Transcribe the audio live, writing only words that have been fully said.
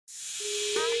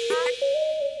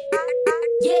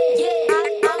Hey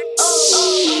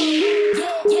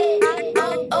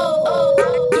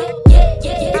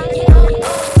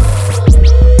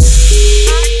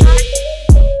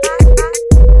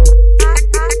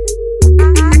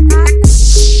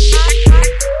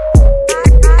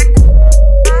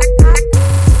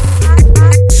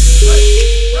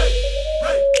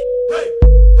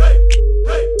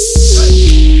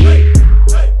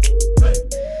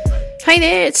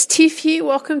there, it's Tiff here.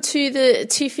 Welcome to the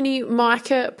Tiffany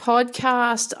Micah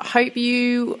podcast. I hope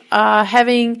you are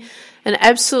having an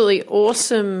absolutely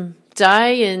awesome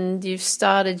day and you've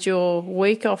started your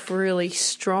week off really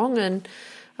strong and,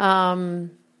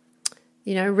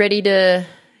 ready to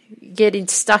get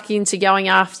stuck into going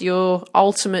after your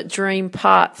ultimate dream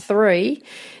part 3.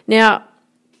 Now,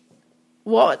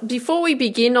 before we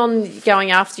begin on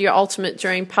going after your ultimate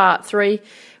dream part 3,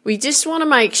 we just want to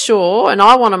make sure, and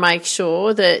I want to make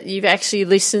sure, that you've actually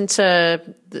listened to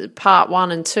the part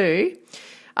 1 and 2,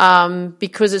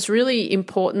 because it's really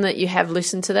important that you have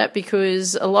listened to that,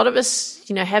 because a lot of us,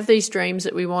 have these dreams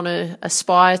that we want to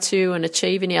aspire to and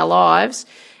achieve in our lives,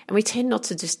 and we tend not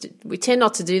to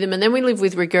do them, and then we live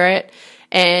with regret.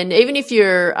 And even if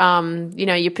you're,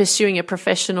 you're pursuing a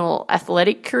professional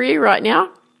athletic career right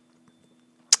now,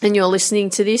 and you're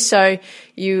listening to this, so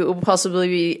you will possibly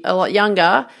be a lot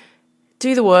younger,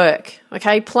 do the work,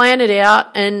 okay? Plan it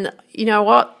out, and you know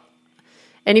what?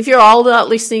 And if you're older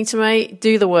listening to me,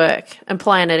 do the work and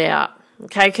plan it out,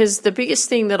 okay? Because the biggest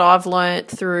thing that I've learnt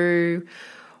through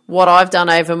what I've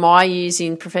done over my years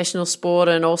in professional sport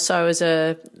and also as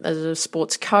a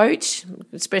sports coach,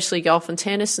 especially golf and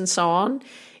tennis and so on,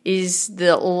 is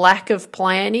the lack of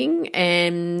planning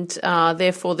and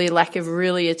therefore the lack of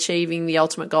really achieving the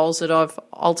ultimate goals that I've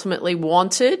ultimately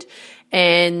wanted.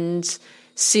 And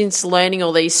since learning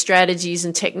all these strategies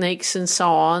and techniques and so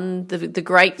on, the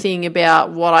great thing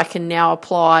about what I can now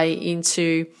apply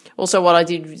into also what I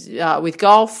did with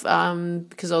golf,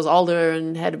 because I was older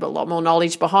and had a lot more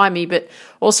knowledge behind me, but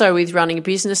also with running a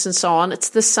business and so on, it's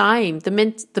the same.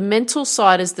 The mental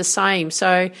side is the same.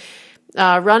 So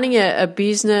running a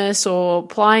business or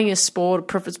playing a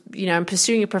sport, and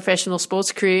pursuing a professional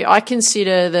sports career, I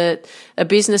consider that a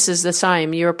business is the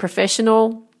same. You're a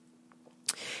professional.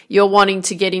 You're wanting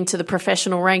to get into the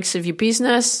professional ranks of your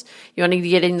business. You're wanting to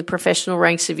get in the professional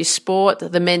ranks of your sport.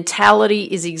 The mentality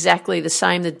is exactly the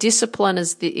same. The discipline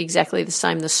is exactly the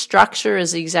same. The structure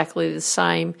is exactly the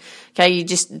same. Okay, you're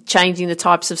just changing the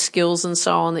types of skills and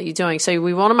so on that you're doing. So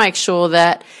we want to make sure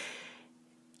that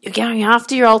you're going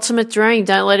after your ultimate dream.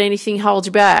 Don't let anything hold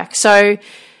you back. So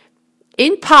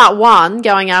in part 1,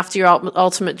 going after your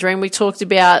ultimate dream, we talked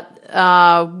about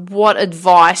what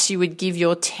advice you would give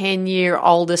your 10-year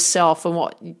older self and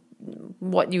what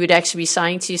you would actually be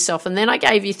saying to yourself. And then I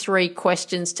gave you 3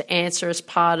 questions to answer as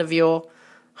part of your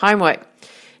homework.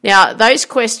 Now, those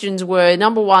questions were,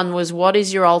 number 1 was, what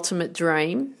is your ultimate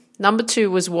dream? Number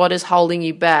 2 was, what is holding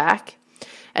you back?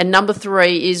 And number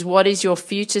 3 is, what is your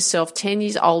future self, 10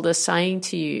 years older, saying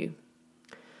to you?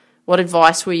 What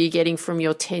advice were you getting from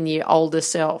your 10-year older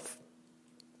self?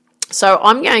 So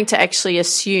I'm going to actually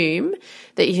assume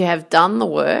that you have done the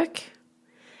work.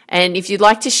 And if you'd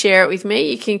like to share it with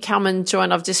me, you can come and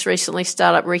join. I've just recently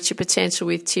started up Reach Your Potential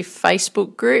with Tiff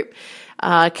Facebook group.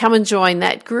 Come and join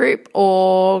that group,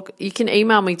 or you can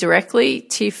email me directly,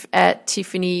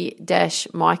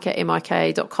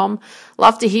 tiff@tiffany-micah.com.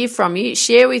 Love to hear from you.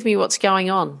 Share with me what's going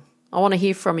on. I want to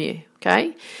hear from you,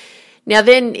 okay? Now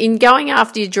then, in going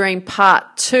after your dream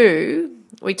part 2,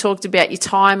 we talked about your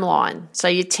timeline. So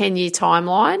your 10-year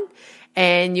timeline,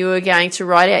 and you were going to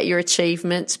write out your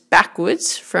achievements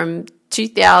backwards from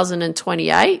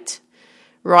 2028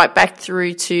 right back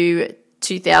through to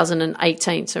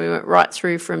 2018. So we went right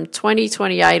through from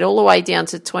 2028 all the way down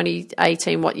to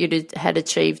 2018, what you had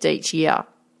achieved each year.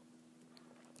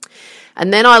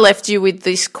 And then I left you with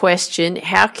this question: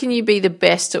 how can you be the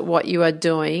best at what you are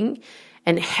doing,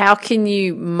 and how can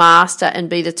you master and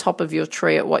be the top of your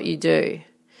tree at what you do?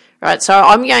 Right, so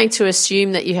I'm going to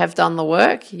assume that you have done the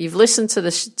work. You've listened to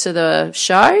the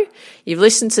show. You've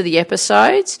listened to the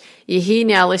episodes. You're here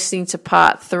now listening to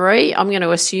part 3. I'm going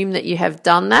to assume that you have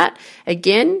done that.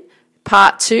 Again,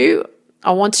 part 2,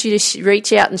 I want you to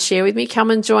reach out and share with me.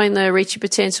 Come and join the Reach Your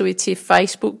Potential with Tiff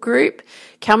Facebook group.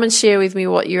 Come and share with me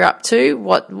what you're up to,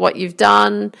 what you've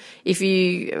done. If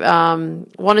you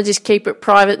want to just keep it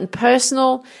private and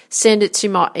personal, send it to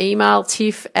my email,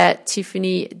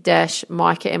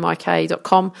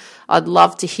 tiff@tiffany-micah.com. I'd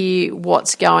love to hear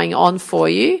what's going on for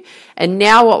you. And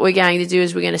now what we're going to do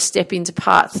is we're going to step into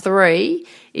part 3,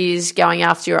 is going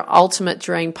after your ultimate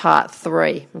dream part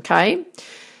 3, okay?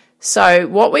 So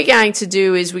what we're going to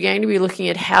do is we're going to be looking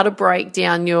at how to break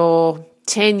down your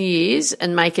 10 years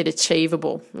and make it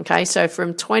achievable. Okay, so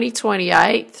from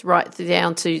 2028 right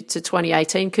down to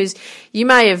 2018, because you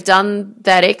may have done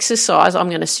that exercise. I'm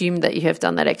going to assume that you have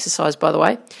done that exercise, by the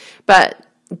way. But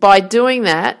by doing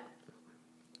that,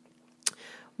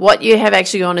 what you have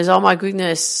actually gone is, oh my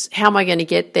goodness, how am I going to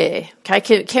get there?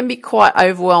 Okay, can be quite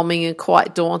overwhelming and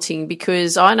quite daunting,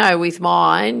 because I know with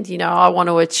mine, I want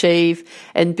to achieve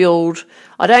and build.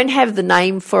 I don't have the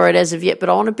name for it as of yet, but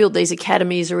I want to build these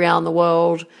academies around the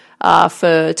world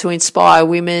to inspire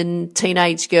women,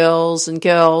 teenage girls and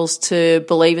girls to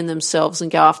believe in themselves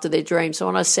and go after their dreams. So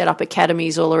I want to set up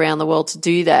academies all around the world to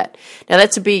do that. Now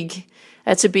that's a big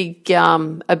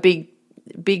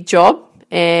job.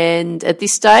 And at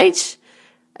this stage,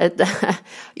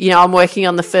 I'm working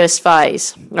on the first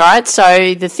phase, right?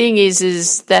 So the thing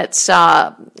is that's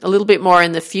a little bit more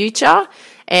in the future.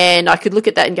 And I could look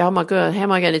at that and go, oh my God, how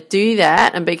am I going to do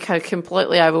that? And be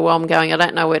completely overwhelmed going, I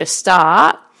don't know where to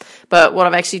start. But what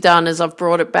I've actually done is I've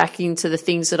brought it back into the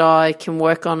things that I can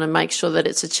work on and make sure that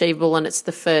it's achievable, and it's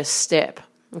the first step.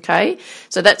 Okay.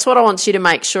 So that's what I want you to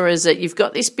make sure, is that you've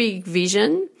got this big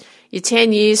vision. You're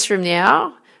 10 years from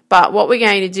now. But what we're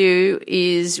going to do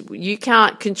is, you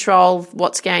can't control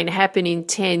what's going to happen in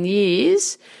 10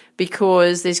 years,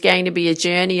 because there's going to be a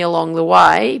journey along the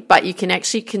way, but you can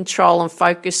actually control and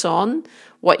focus on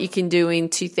what you can do in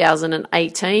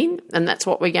 2018, and that's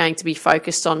what we're going to be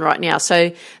focused on right now.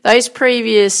 So those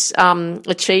previous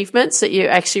achievements that you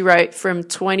actually wrote from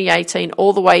 2018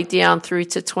 all the way down through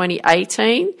to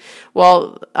 2018,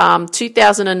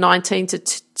 2019 to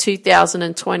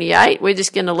 2028, we're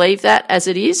just going to leave that as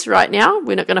it is right now.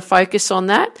 We're not going to focus on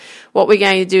that. What we're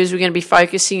going to do is we're going to be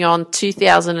focusing on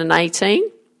 2018.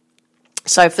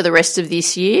 So for the rest of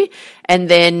this year, and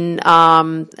then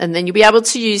you'll be able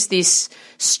to use this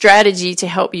strategy to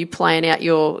help you plan out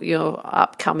your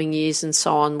upcoming years and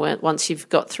so on once you've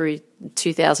got through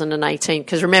 2018.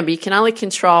 Because remember, you can only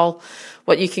control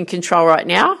what you can control right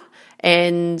now,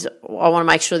 and I want to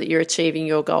make sure that you're achieving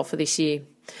your goal for this year.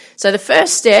 So the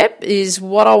first step is,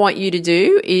 what I want you to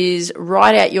do is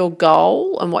write out your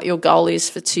goal and what your goal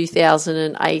is for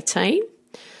 2018.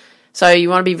 So you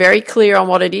want to be very clear on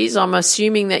what it is. I'm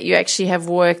assuming that you actually have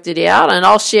worked it out, and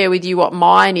I'll share with you what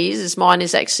mine is. Mine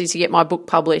is actually to get my book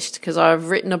published, because I've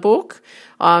written a book.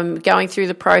 I'm going through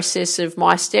the process of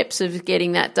my steps of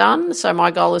getting that done. So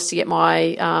my goal is to get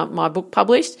my book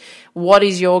published. What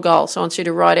is your goal? So I want you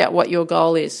to write out what your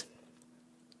goal is.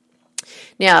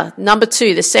 Now, number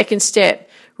 2, the second step.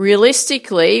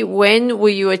 Realistically, when will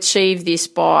you achieve this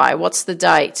by? What's the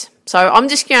date? So I'm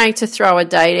just going to throw a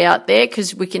date out there,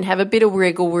 because we can have a bit of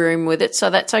wiggle room with it, so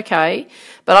that's okay.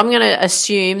 But I'm going to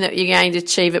assume that you're going to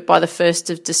achieve it by the 1st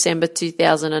of December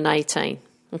 2018.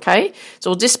 Okay? So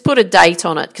we'll just put a date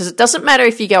on it, because it doesn't matter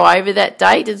if you go over that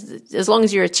date, as long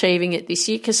as you're achieving it this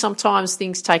year, because sometimes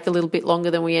things take a little bit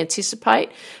longer than we anticipate.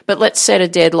 But let's set a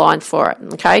deadline for it.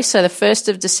 Okay? So the 1st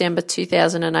of December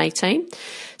 2018.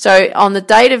 So on the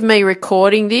date of me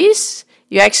recording this,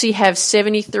 you actually have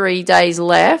 73 days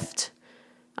left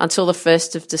until the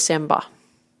 1st of December.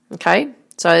 Okay?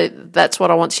 So that's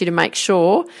what I want you to make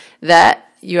sure, that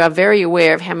you are very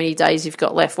aware of how many days you've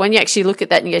got left. When you actually look at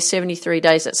that and you go 73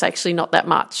 days, that's actually not that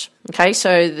much. Okay?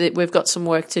 So we've got some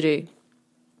work to do.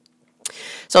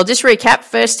 So I'll just recap.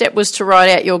 First step was to write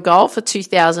out your goal for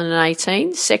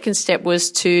 2018. Second step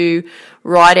was to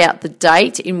write out the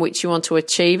date in which you want to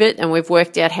achieve it, and we've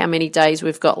worked out how many days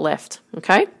we've got left.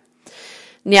 Okay?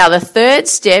 Now, the third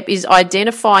step is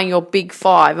identifying your big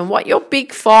 5. And what your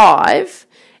big 5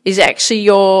 is actually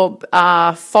your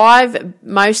 5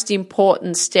 most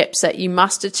important steps that you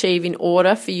must achieve in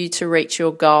order for you to reach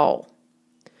your goal.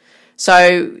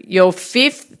 So your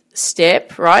 5th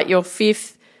step, right, your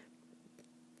fifth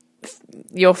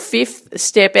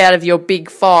step out of your big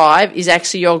 5 is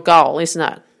actually your goal, isn't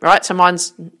it? Right? So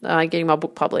mine's getting my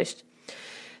book published.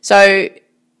 So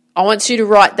I want you to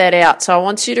write that out. So I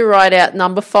want you to write out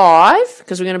number 5,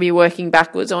 because we're going to be working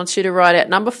backwards. I want you to write out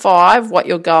number 5, what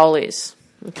your goal is.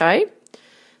 Okay?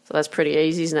 So that's pretty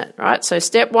easy, isn't it? Right? So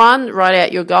step 1, write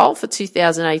out your goal for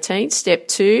 2018. Step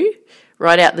 2,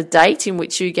 write out the date in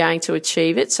which you're going to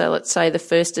achieve it. So let's say the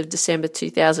 1st of December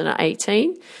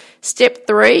 2018. Step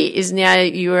 3 is now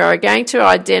you are going to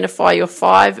identify your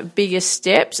 5 biggest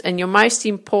steps, and your most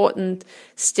important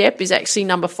step is actually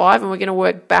number 5, and we're going to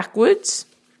work backwards.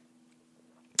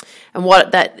 And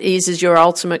what that is your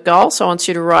ultimate goal. So I want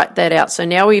you to write that out. So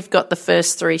now we've got the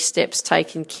first 3 steps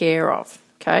taken care of.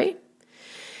 Okay?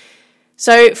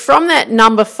 So from that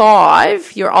number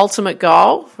 5, your ultimate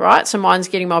goal, right? So mine's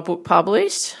getting my book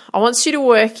published. I want you to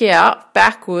work out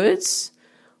backwards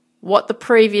what the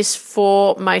previous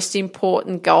 4 most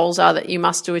important goals are that you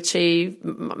must achieve,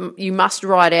 you must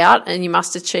write out and you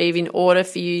must achieve in order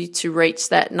for you to reach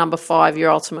that number 5, your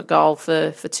ultimate goal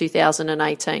for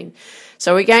 2018.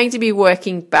 So we're going to be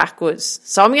working backwards.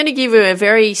 So I'm going to give you a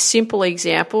very simple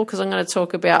example because I'm going to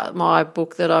talk about my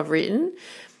book that I've written.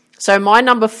 So my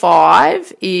number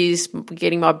 5 is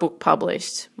getting my book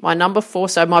published. My number 4,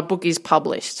 so my book is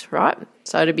published, right?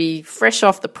 So to be fresh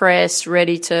off the press,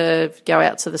 ready to go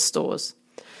out to the stores.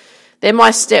 Then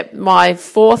my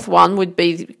 4th one would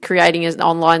be creating an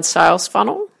online sales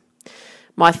funnel.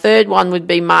 My 3rd one would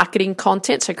be marketing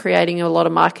content, so creating a lot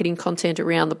of marketing content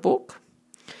around the book.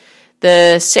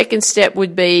 The 2nd step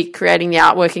would be creating the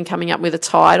artwork and coming up with a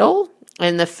title.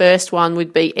 And the first one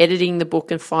would be editing the book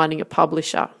and finding a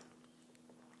publisher.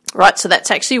 Right, so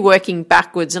that's actually working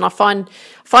backwards, and I find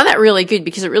that really good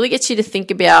because it really gets you to think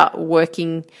about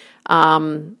working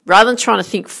rather than trying to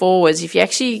think forwards. If you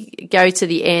actually go to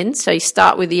the end, so you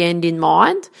start with the end in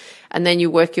mind, and then you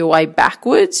work your way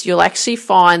backwards, you'll actually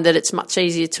find that it's much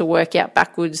easier to work out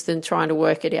backwards than trying to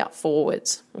work it out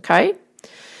forwards. Okay.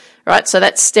 Right, so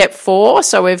that's step 4.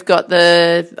 So we've got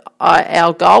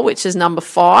our goal, which is number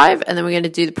 5, and then we're going to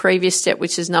do the previous step,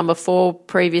 which is number 4,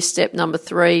 previous step number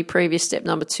 3, previous step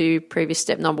number 2, previous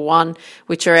step number 1,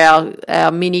 which are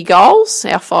our mini goals,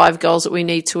 our 5 goals that we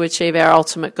need to achieve our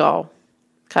ultimate goal.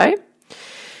 Okay.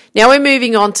 Now we're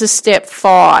moving on to step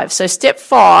 5. So step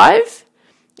 5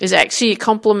 is actually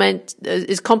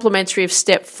complementary of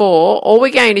step 4. All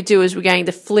we're going to do is we're going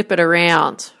to flip it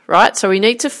around, right? So we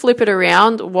need to flip it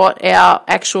around what our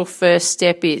actual first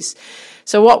step is.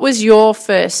 So what was your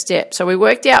first step? So we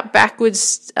worked out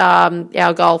backwards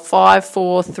our goal 5,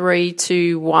 4, 3,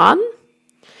 2, 1.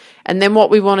 And then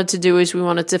what we wanted to do is we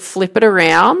wanted to flip it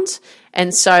around.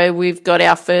 And so we've got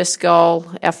our first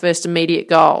goal, our first immediate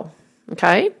goal.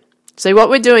 Okay? So what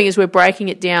we're doing is we're breaking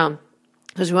it down,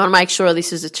 because we want to make sure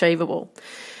this is achievable.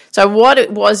 So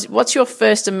what's your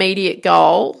first immediate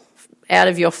goal out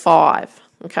of your 5?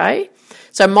 Okay.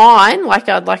 So mine, like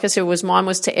I said, mine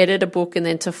was to edit a book and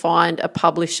then to find a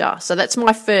publisher. So that's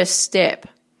my first step.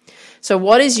 So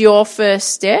what is your first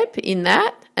step in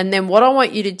that? And then what I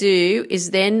want you to do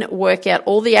is then work out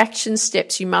all the action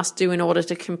steps you must do in order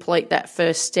to complete that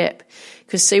first step.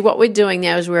 Because see, what we're doing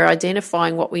now is we're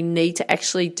identifying what we need to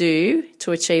actually do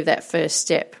to achieve that first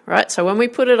step, right? So when we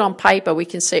put it on paper, we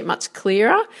can see it much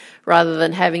clearer rather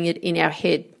than having it in our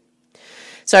head.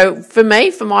 So for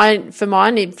me,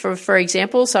 for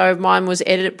example, so mine was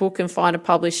edit a book and find a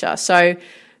publisher. So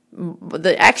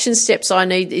the action steps I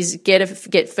need is get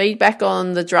feedback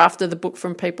on the draft of the book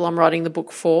from people I'm writing the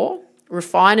book for,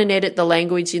 refine and edit the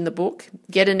language in the book,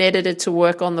 get an editor to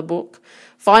work on the book,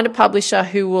 find a publisher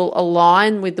who will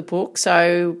align with the book.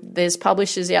 So there's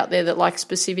publishers out there that like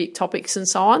specific topics and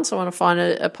so on. So I want to find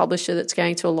a publisher that's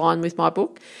going to align with my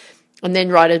book, and then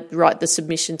write the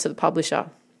submission to the publisher.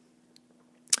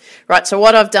 Right, so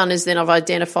what I've done is then I've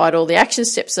identified all the action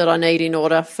steps that I need in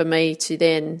order for me to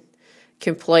then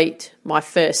complete my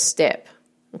first step.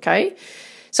 Okay,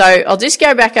 so I'll just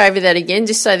go back over that again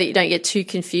just so that you don't get too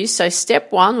confused. So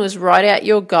step 1 was write out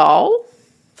your goal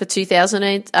for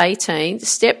 2018.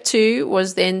 Step 2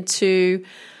 was then to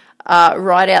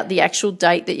write out the actual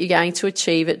date that you're going to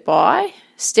achieve it by.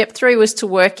 Step 3 was to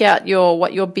work out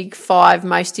what your big 5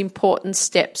 most important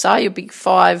steps are, your big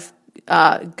 5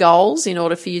 goals in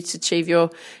order for you to achieve your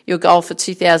goal for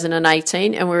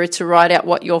 2018, and we were to write out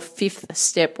what your 5th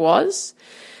step was.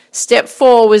 Step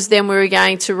 4 was then we were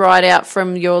going to write out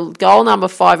from your goal number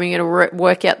 5, and you're going to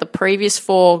work out the previous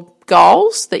 4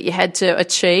 goals that you had to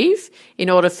achieve in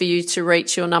order for you to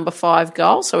reach your number 5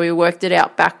 goal. So we worked it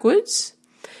out backwards.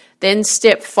 Then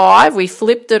step 5, we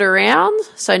flipped it around.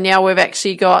 So now we've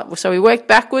actually we worked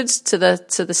backwards to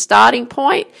the starting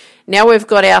point. Now we've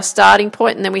got our starting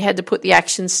point, and then we had to put the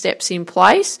action steps in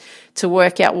place to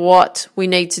work out what we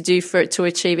need to do to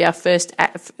achieve our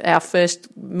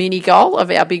first mini goal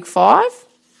of our big 5.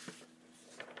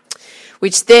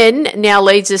 Which then now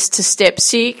leads us to step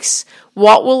 6.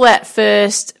 What will that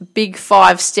first big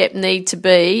 5 step need to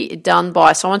be done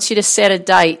by? So I want you to set a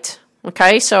date.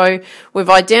 Okay, so we've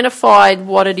identified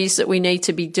what it is that we need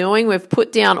to be doing. We've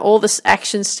put down all the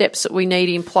action steps that we need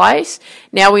in place.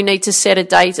 Now we need to set a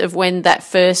date of when that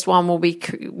first one will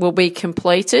be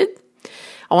completed.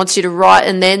 I want you to write,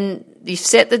 and then you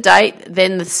set the date.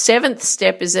 Then the 7th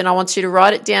step is then I want you to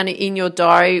write it down in your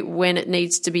diary when it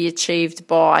needs to be achieved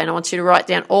by. And I want you to write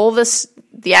down all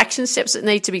the action steps that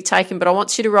need to be taken, but I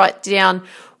want you to write down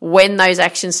when those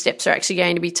action steps are actually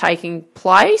going to be taking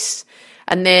place,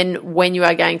 and then when you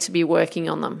are going to be working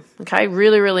on them. Okay,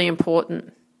 really, really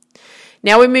important.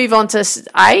 Now we move on to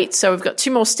 8. So we've got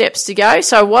 2 more steps to go.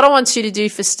 So what I want you to do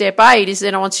for step 8 is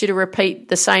then I want you to repeat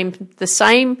the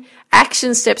same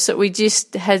action steps that we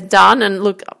just had done. And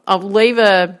look, I'll leave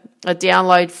a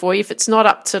download for you. If it's not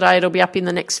up today, it'll be up in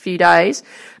the next few days.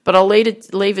 But I'll leave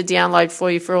a download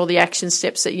for you for all the action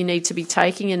steps that you need to be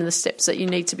taking and the steps that you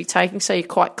need to be taking, so you're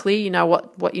quite clear, you know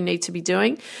what you need to be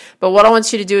doing. But what I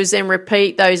want you to do is then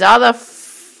repeat those other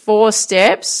 4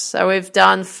 steps. So we've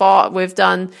done 5. We've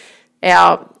done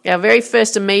our very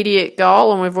first immediate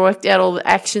goal, and we've worked out all the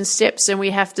action steps, and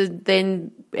we have to then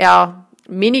our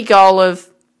mini goal of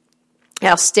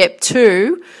our step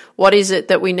 2. What is it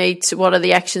that we need to, what are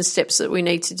the action steps that we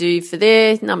need to do for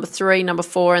there? Number 3, number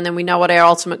 4, and then we know what our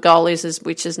ultimate goal is,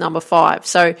 which is number 5.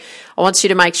 So I want you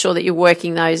to make sure that you're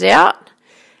working those out.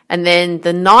 And then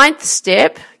the 9th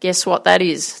step, guess what that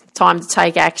is? Time to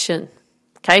take action.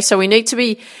 Okay, so we need to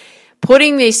be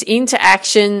putting this into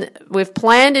action. We've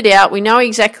planned it out. We know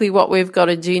exactly what we've got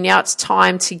to do. Now it's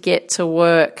time to get to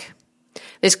work.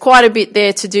 There's quite a bit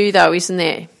there to do though, isn't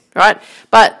there? Right?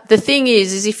 But the thing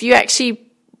is if you actually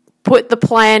put the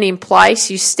plan in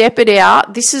place, you step it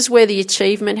out, this is where the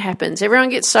achievement happens. Everyone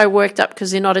gets so worked up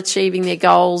because they're not achieving their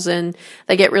goals and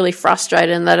they get really frustrated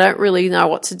and they don't really know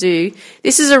what to do.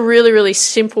 This is a really, really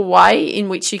simple way in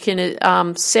which you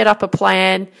can set up a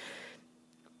plan,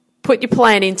 put your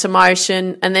plan into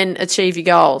motion, and then achieve your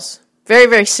goals. Very,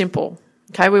 very simple.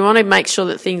 Okay, we want to make sure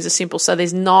that things are simple. So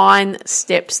there's 9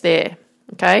 steps there.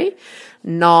 Okay,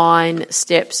 9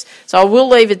 steps. So I will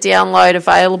leave a download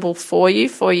available for you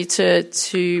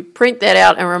to print that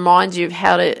out and remind you of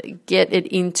how to get it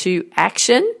into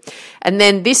action. And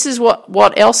then this is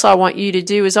what else I want you to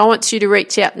do is I want you to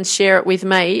reach out and share it with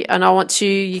me. And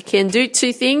you can do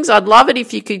 2 things. I'd love it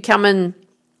if you could come and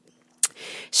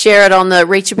share it on the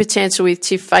Reach Your Potential with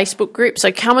Tiff Facebook group.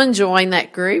 So come and join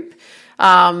that group.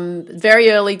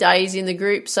 Very early days in the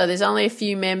group, so there's only a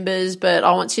few members, but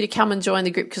I want you to come and join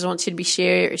the group because I want you to be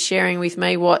sharing with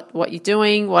me what you're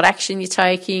doing, what action you're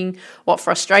taking, what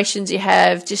frustrations you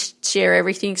have. Just share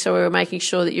everything so we're making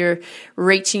sure that you're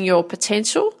reaching your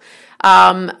potential.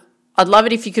 I'd love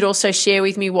it if you could also share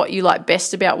with me what you like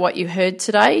best about what you heard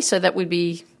today, so that would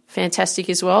be fantastic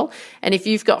as well. And if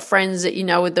you've got friends that you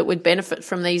know that would benefit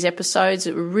from these episodes,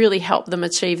 it would really help them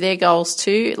achieve their goals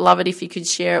too. Love it if you could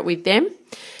share it with them.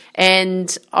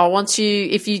 And I want you,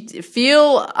 if you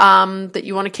feel that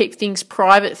you want to keep things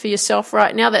private for yourself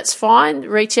right now, that's fine.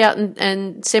 Reach out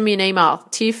and send me an email,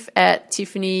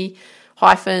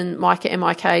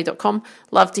 tiff@tiffany-mik.com.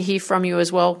 Love to hear from you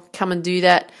as well. Come and do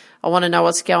that. I want to know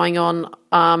what's going on.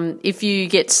 If you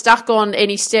get stuck on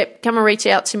any step, come and reach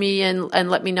out to me and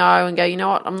let me know and go, you know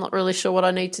what, I'm not really sure what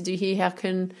I need to do here. How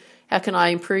can I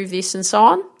improve this and so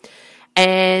on?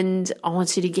 And I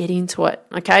want you to get into it.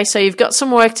 Okay, so you've got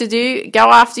some work to do.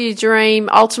 Go after your dream,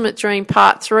 Ultimate Dream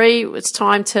Part 3. It's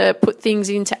time to put things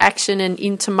into action and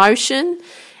into motion.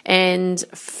 And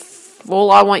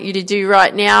all I want you to do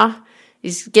right now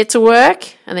is get to work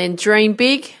and then dream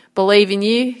big. Believe in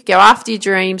you, go after your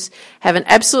dreams, have an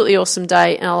absolutely awesome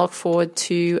day, and I look forward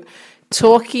to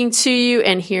talking to you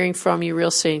and hearing from you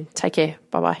real soon. Take care.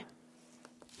 Bye-bye.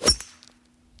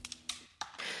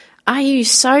 Are you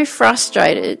so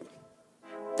frustrated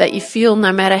that you feel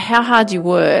no matter how hard you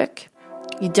work,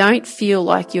 you don't feel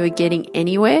like you are getting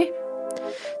anywhere?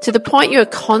 To the point you're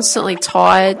constantly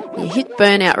tired, you hit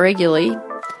burnout regularly,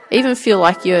 even feel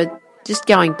like you're just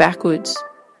going backwards?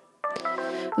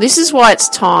 This is why it's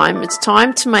time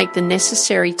to make the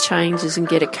necessary changes and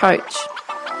get a coach.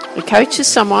 A coach is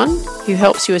someone who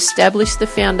helps you establish the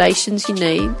foundations you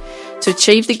need to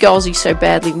achieve the goals you so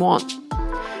badly want.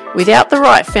 Without the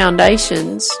right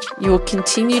foundations, you will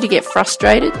continue to get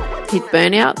frustrated, hit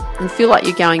burnout, and feel like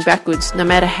you're going backwards no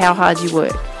matter how hard you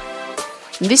work.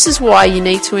 And this is why you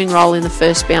need to enroll in the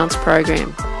First Bounce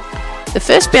program. The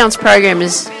First Bounce program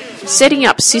is setting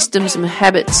up systems and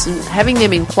habits and having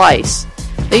them in place.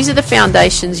 These are the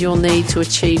foundations you'll need to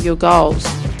achieve your goals.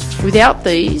 Without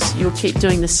these, you'll keep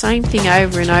doing the same thing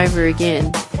over and over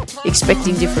again,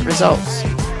 expecting different results.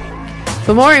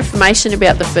 For more information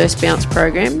about the First Bounce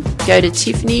program, go to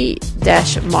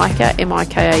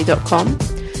tiffany-mika.com,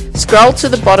 scroll to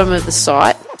the bottom of the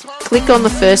site, click on the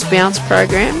First Bounce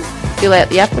program, fill out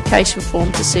the application form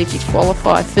to see if you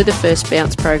qualify for the First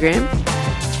Bounce program,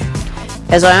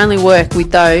 as I only work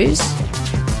with those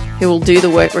who will do the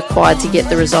work required to get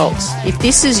the results. If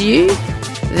this is you,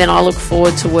 then I look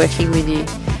forward to working with you.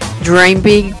 Dream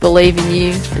big, believe in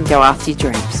you, and go after your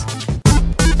dreams.